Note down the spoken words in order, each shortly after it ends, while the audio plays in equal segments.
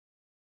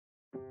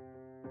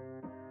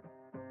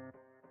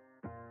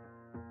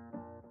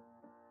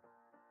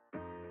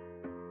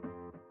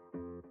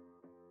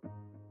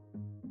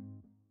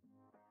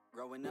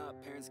Growing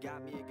up, parents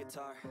got me a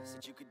guitar.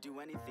 Said you could do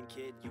anything,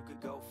 kid, you could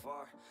go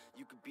far.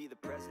 You could be the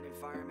president,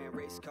 fireman,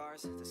 race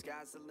cars. The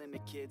sky's the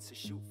limit, kid, so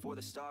shoot for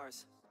the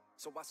stars.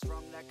 So I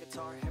strummed that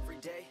guitar every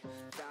day.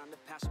 Found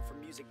a passion for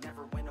music,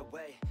 never went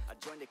away. I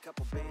joined a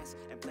couple bands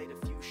and played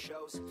a few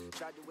shows.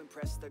 Tried to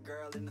impress the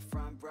girl in the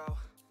front row.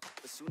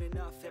 But soon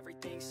enough,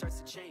 everything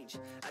starts to change.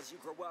 As you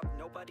grow up,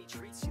 nobody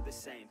treats you the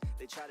same.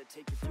 They try to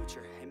take your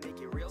future and make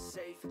it real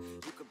safe.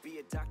 You could be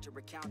a doctor,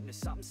 accountant, or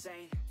something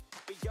sane.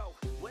 But yo,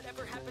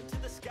 whatever happened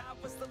to the sky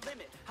was the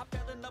limit. I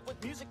fell in love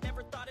with music,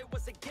 never thought it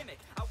was a gimmick.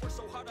 I worked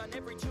so hard on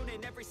every tune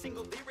and every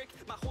single lyric.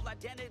 My whole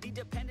identity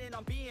depended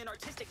on being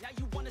artistic. Now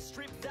you wanna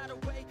strip that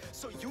away,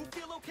 so you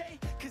feel okay?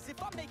 Cause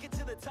if I make it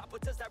to the top,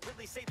 what does that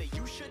really say? That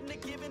you shouldn't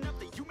have given up,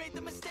 that you made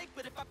the mistake?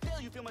 But if I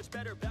fail, you feel much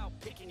better about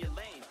picking your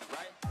lane,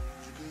 right?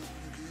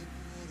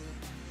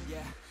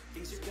 Yeah,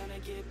 things are gonna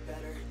get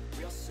better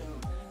real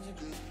soon.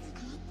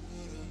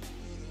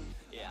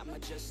 Yeah, I'ma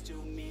just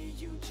do me,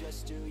 you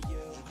just do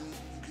you.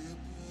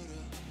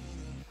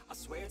 I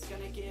swear it's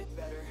gonna get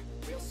better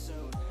real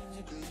soon.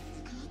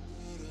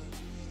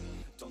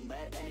 Don't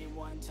let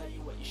anyone tell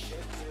you what you should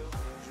do.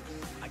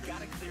 I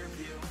got a clear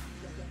view,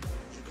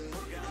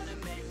 we're gonna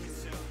make it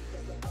soon.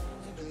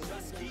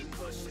 Just keep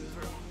pushing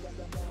through.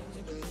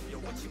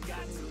 You're what you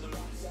got to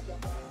lose.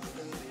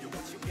 You're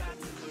what you got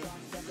to lose.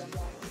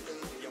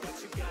 You're what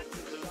you got to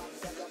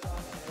lose.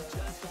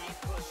 Just keep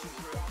pushing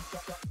through.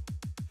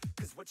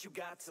 Cause what you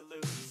got to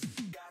lose.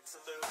 Got to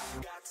lose,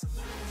 got to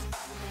lose.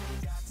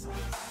 Got to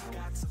lose,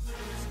 got to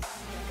lose.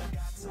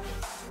 Got to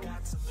lose,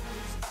 got to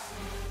lose.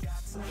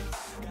 Got to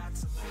lose, got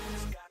to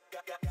lose. Got to lose,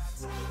 got to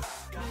lose.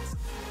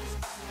 Got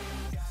to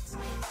lose, got to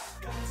lose.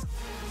 Got to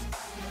lose,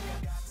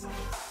 got to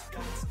lose.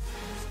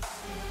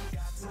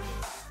 Got to lose.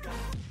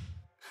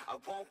 I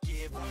won't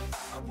give up,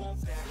 I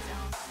won't back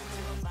down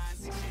till the line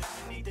 6 feet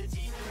underneath the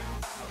deep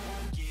ground. I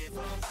won't give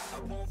up, I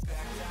won't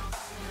back down.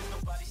 There's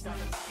nobody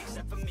stopping me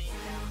except for me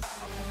now.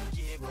 I won't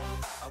give up,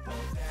 I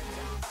won't back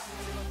down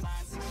till the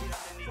line 6 feet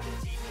underneath the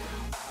deep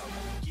ground. I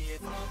won't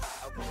give up,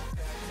 I won't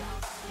back down.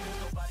 There's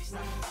nobody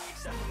stopping me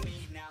except for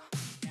me now.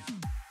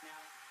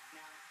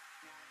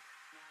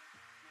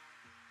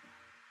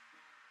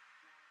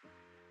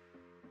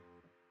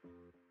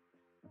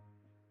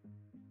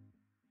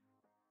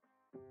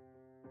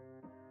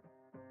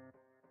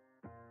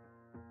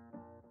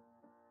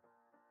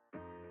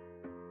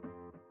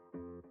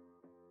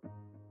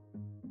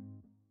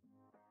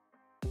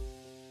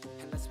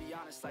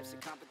 Honest, life's a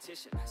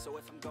competition, so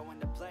if I'm going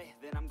to play,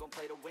 then I'm gonna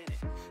play to win it.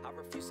 I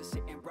refuse to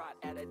sit and rot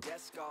at a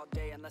desk all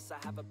day unless I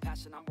have a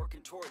passion I'm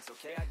working towards,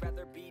 okay? I'd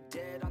rather be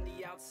dead on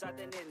the outside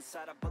than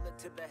inside. A bullet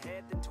to the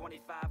head than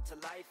 25 to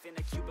life in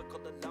a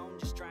cubicle alone,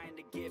 just trying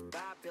to get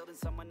by, building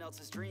someone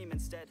else's dream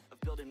instead of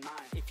building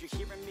mine. If you're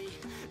hearing me,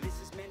 this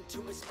is meant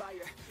to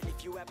inspire.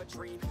 If you have a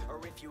dream or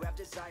if you have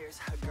desires,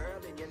 a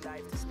girl in your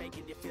life that's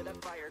making you feel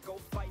that fire, go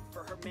fight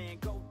for her man,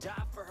 go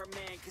die for her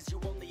man. Cause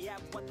you only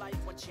have one life,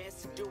 one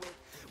chance to do it,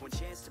 one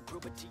chance to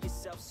prove it to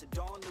yourself, so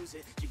don't lose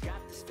it. You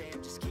got this,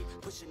 fam, just keep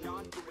pushing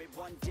on through it.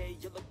 One day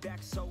you'll look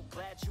back so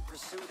glad you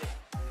pursued it.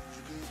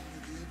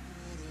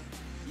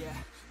 Yeah,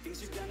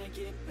 things are gonna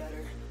get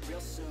better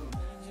real soon.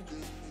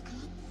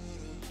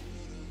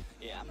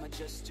 Yeah, I'ma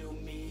just do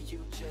me,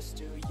 you just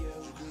do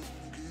you.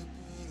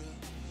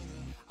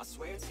 I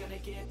swear it's gonna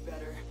get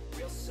better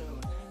real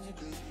soon.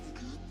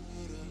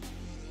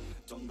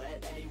 Don't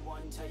let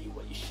anyone tell you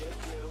what you should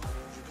do.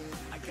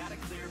 I got a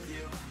clear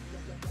view,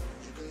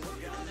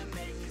 we're gonna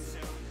make it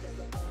soon.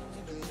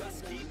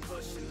 Just keep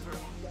pushing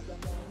through.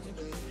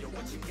 You're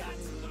what you got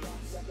to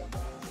lose.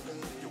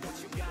 You're what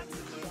you got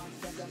to lose.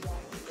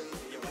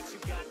 You're what you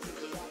got to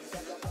lose.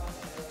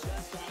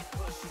 Just keep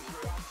pushing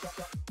through.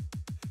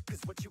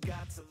 Cause what you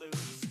got to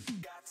lose.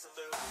 Got to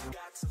lose,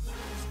 got to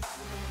lose.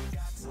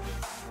 Got to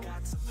lose,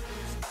 got to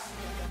lose.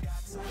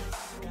 Got to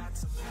lose, got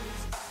to lose.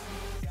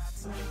 Got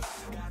to lose,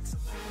 got to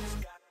lose.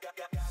 Got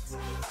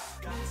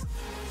to lose, got to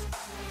lose.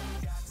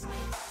 Got to lose, got to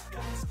lose.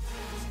 Got to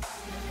lose,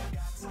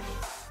 got to lose.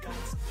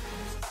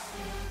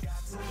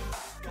 Got to lose.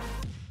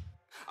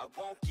 I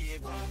won't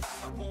give up,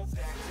 I won't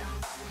back down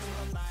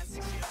till the line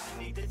 6 feet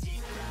underneath the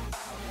deep ground.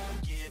 I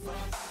won't give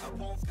up, I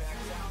won't back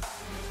down.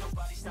 There's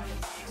nobody stopping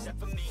me except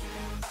for me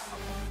now. I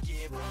won't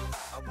give up,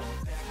 I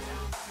won't back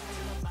down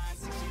till the line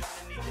 6 feet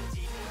underneath the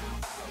deep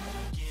ground. I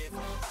won't give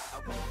up, I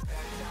won't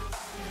back down.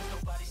 There's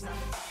nobody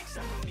stopping me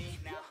except for me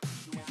now.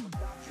 You won't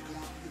stop me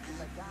now, because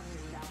I got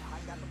this now. I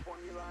got the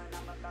formula and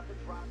I'm about to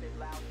drop it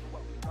loud. So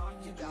what we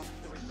talking about?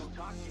 There is no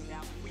talking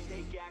now. We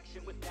take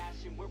action with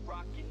passion, we're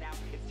rocking now.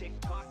 It's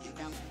tick-tocking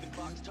now, the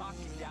clock's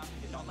talking down.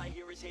 And all I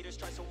hear is haters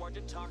try so hard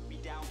to talk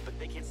me down, but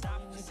they can't stop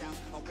the sound,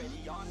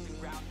 already on the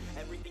ground.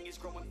 Everything is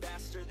growing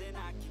faster than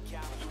I can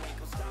count. You ain't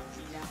gon' stop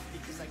me now,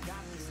 because I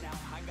got this now.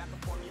 I got the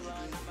formula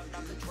and I'm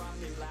about to drop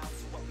it loud.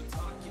 So what we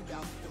talking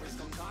about? There is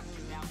no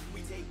talking now.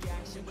 We take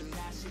action with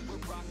passion,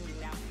 we're rocking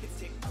now. It's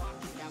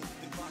tick-tocking now,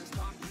 the clock's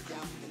talking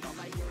down. And all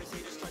I hear is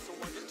haters try so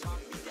hard to talk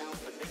me down,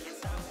 but they can't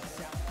stop the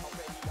sound,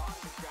 already on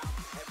the ground.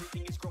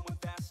 Everything is growing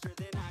faster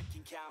than I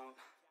can count.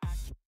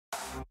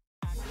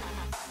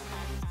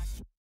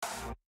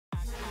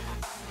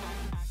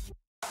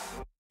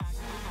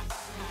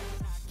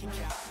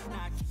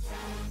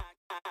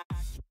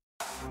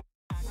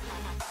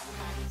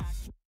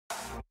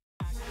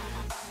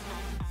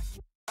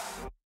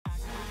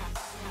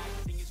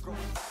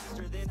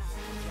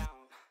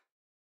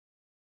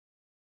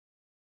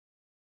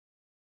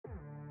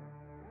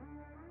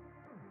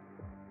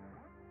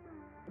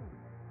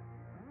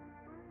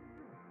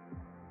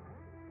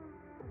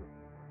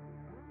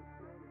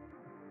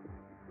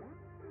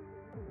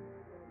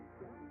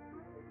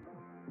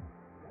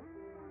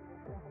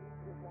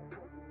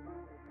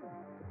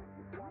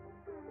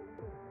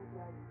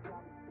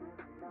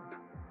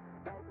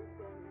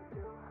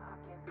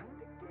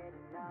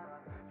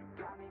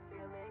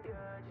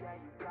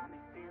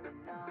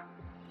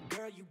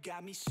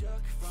 got me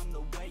shook from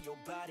the way your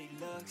body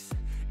looks.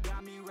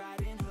 Got me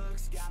riding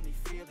hooks, got me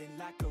feeling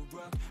like a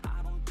rook.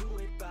 I don't do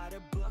it by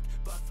the book,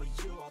 but for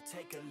you I'll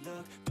take a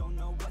look. Don't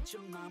know what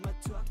your mama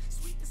took,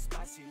 sweet and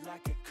spicy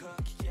like a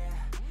cook, yeah.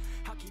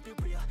 I'll keep it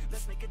real,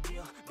 let's make a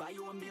deal. Buy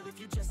you a meal if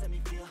you just let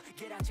me feel.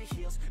 Get out your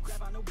heels,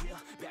 grab on the wheel.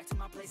 Back to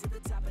my place at the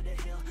top of the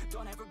hill.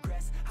 Don't have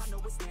regrets, I know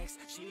what's next.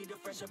 She need a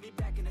fresh, I'll be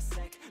back in a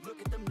sec. Look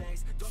at them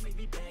legs, don't make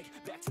me beg.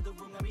 Back to the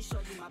room, let me show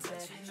you my bed.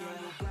 Touching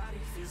on your body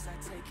feels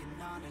like taking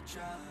on a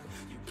drug.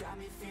 You got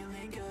me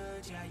feeling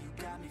good, yeah, you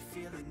got me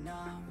feeling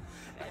numb.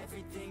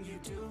 Everything you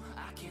do,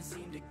 I can't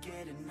seem to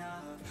get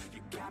enough.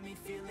 You got me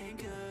feeling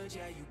good,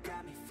 yeah, you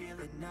got me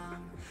feeling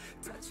numb.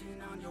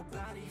 Touching on your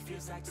body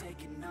feels like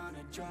taking on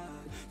a drug.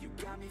 You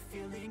got me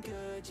feeling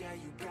good, yeah,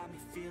 you got me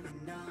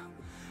feeling numb.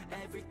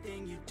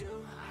 Everything you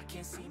do, I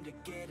can't seem to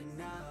get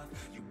enough.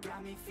 You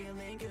got me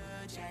feeling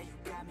good, yeah,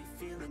 you got me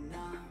feeling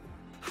numb.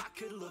 I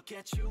could look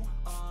at you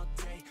all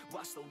day,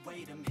 watch the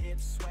way them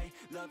hips sway.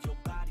 Love your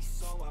body,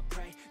 so I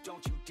pray,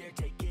 don't you dare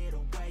take it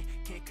away.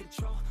 Can't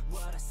control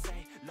what I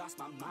say, lost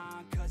my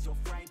mind cause your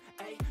frame.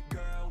 Hey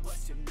girl,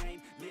 what's your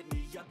name? Lit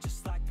me up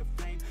just like a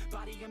flame.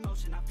 Body in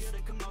motion, I feel the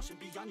commotion,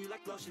 beyond you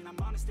like lotion. I'm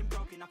honest and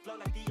broken, I flow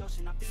like the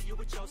ocean. I feel you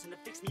were chosen to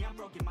fix me, I'm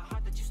broken. My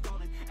heart that you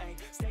stolen, hey.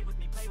 Stay with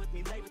me, play with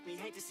me, lay with me.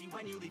 Hate to see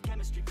when you leave,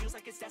 chemistry feels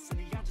like it's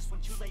destiny. I just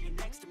want you laying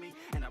next to me,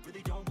 and I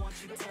really don't want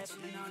you to ever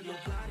leave. On your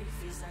body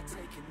feels like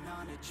taking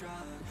on a drug.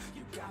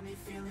 You got me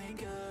feeling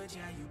good,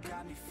 yeah, you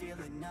got me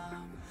feeling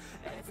numb.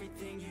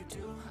 Everything you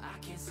do, I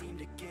can't seem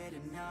to get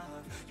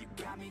enough. You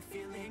got me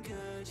feeling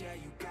good, yeah,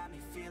 you got me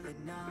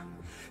feeling numb.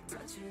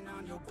 Touching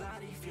on your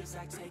body feels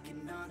like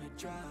taking on a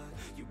drug.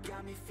 You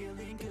got me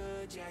feeling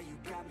good, yeah,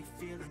 you got me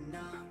feeling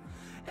numb.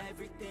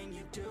 Everything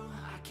you do,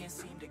 I can't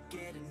seem to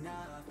get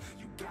enough.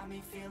 You got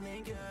me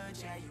feeling good,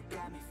 yeah, you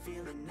got me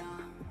feeling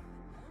numb.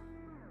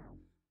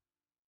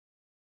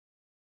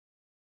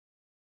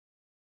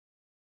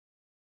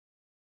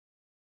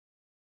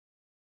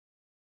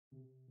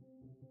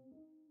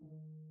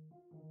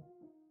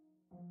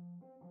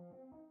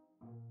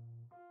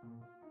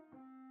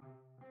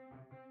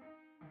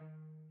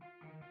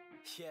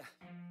 Yeah,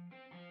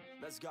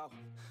 let's go.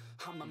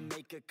 I'ma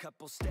make a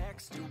couple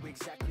stacks, do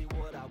exactly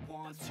what I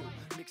want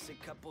to. Mix a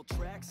couple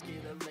tracks,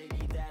 get a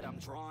lady that I'm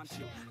drawn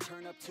to.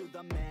 Turn up to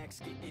the max,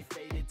 get me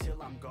faded till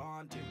I'm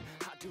gone, dude.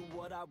 I do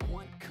what I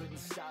want, couldn't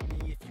stop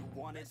me if you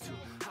wanted to.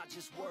 I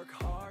just work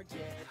hard,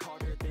 yeah,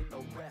 harder than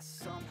the rest.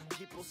 Some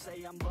people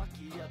say I'm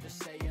lucky, others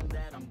saying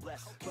that I'm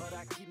blessed. But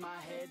I keep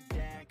my head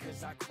down,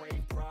 cause I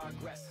crave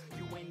progress.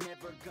 You ain't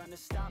never gonna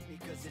stop me,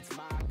 cause it's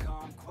my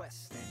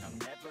conquest. And I'm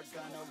never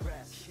gonna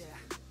rest, yeah.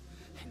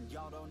 And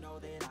y'all don't know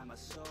that I'm a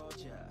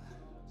soldier.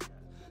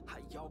 I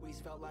always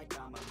felt like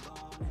I'm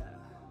alone,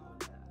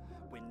 yeah.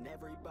 When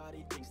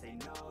everybody thinks they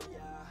know,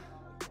 yeah.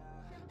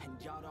 And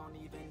y'all don't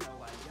even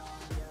know I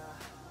own,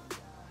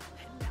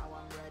 yeah. And now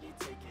I'm ready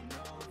taking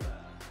over,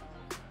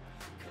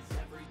 cause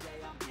every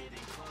day I'm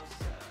getting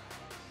closer.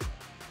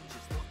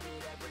 Just look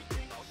at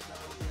everything I'll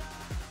show ya.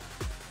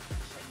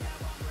 And now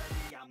I'm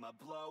ready, I'ma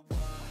blow up.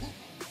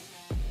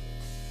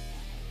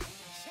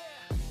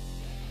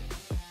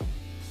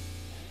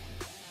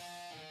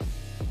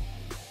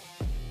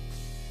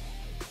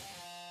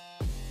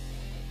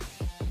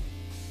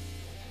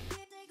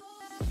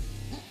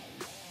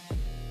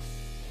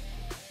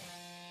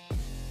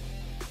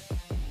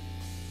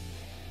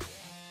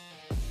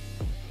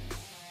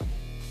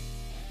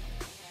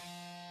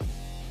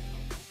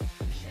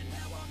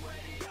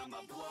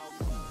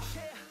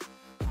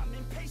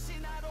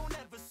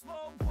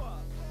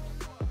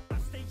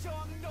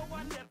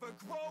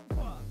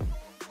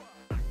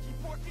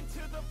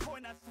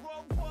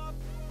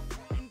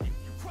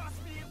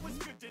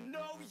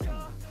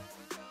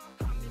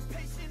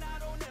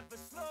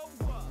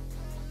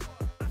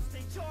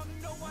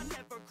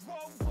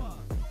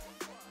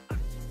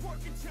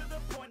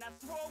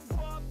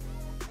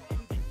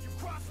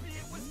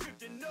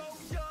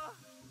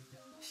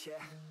 Yeah,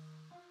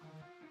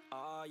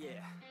 oh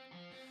yeah,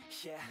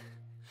 yeah.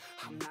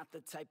 I'm not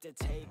the type to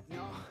take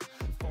no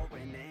for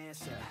an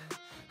answer.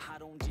 I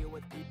don't deal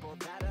with people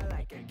that are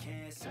like a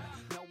cancer.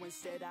 No,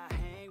 instead I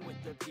hang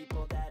with the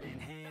people that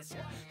enhance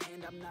ya.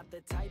 And I'm not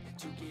the type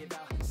to give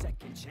out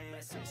second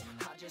chances.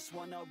 I just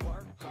wanna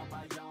work on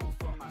my own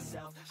for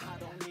myself. I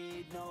don't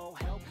need no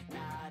help,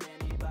 not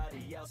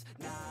anybody else.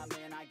 Nah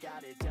man, I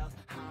got it dealt.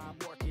 I'm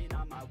working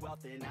on my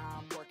wealth and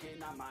I'm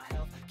working on my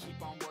health. Keep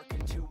on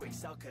working to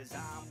excel, cause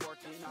I'm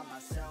working on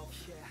myself,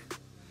 yeah.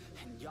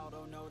 And y'all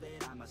don't know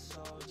that I'm a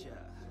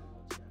soldier.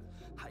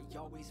 I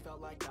always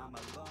felt like I'm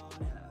alone,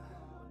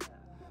 yeah.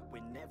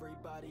 When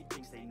everybody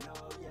thinks they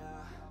know,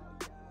 yeah.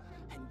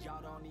 And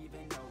y'all don't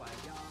even know I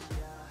own,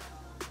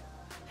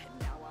 yeah. And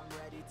now I'm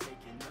ready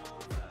taking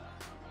over,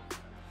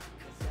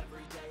 cause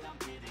every day I'm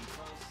getting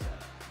closer.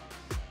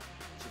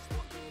 Just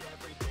look at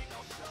everything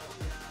I'll show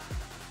ya.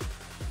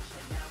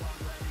 And now I'm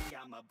ready,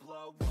 I'ma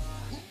blow up.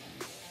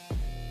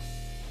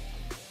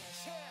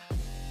 Yeah.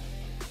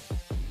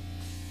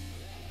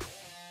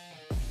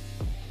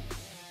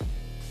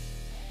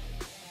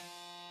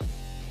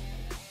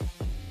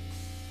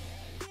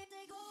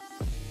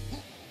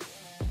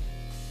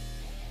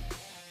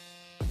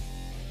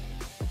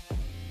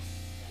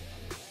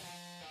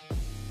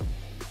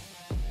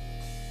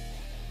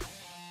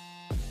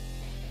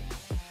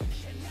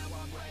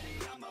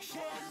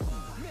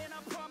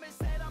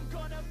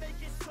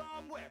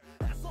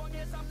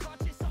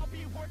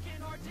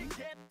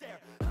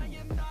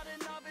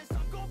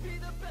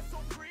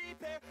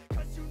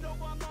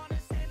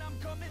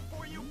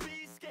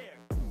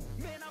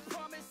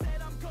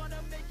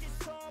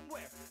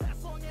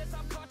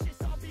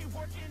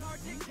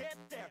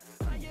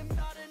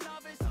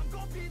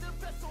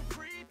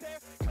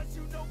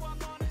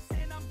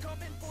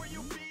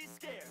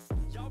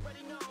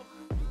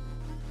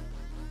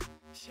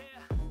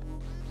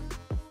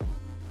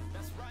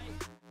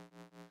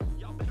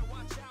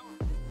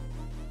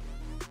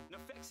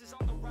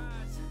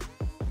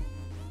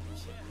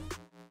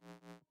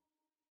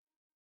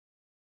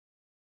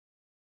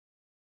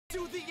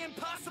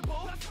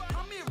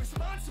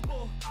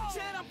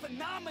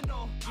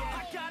 phenomenal.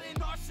 I got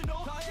an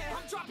arsenal.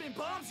 I'm dropping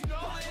bombs, you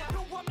know.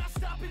 No, I'm not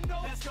stopping,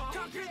 no.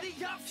 Conquer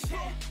the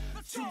obstacle.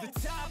 To the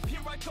top, here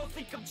I go,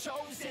 think I'm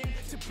chosen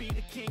to be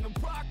the king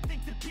of rock,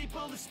 think the people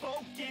have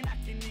spoken. I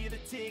can hear the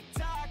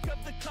tick-tock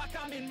of the clock,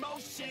 I'm in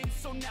motion.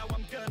 So now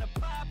I'm gonna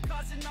pop,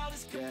 causing all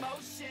this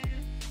commotion.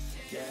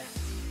 Yeah,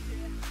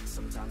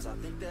 sometimes I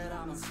think that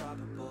I'm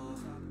unstoppable.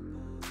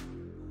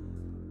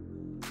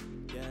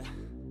 Yeah,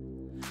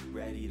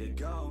 ready to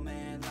go,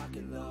 man, lock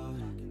and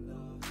load.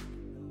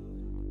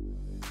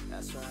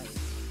 That's right,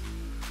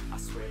 I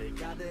swear to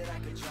God that I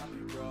could drop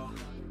it, bro.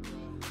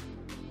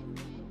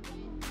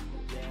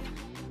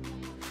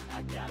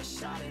 I got a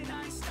shot and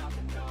I ain't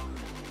stopping, no.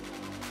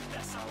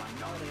 That's how I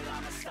know that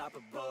I'm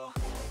unstoppable.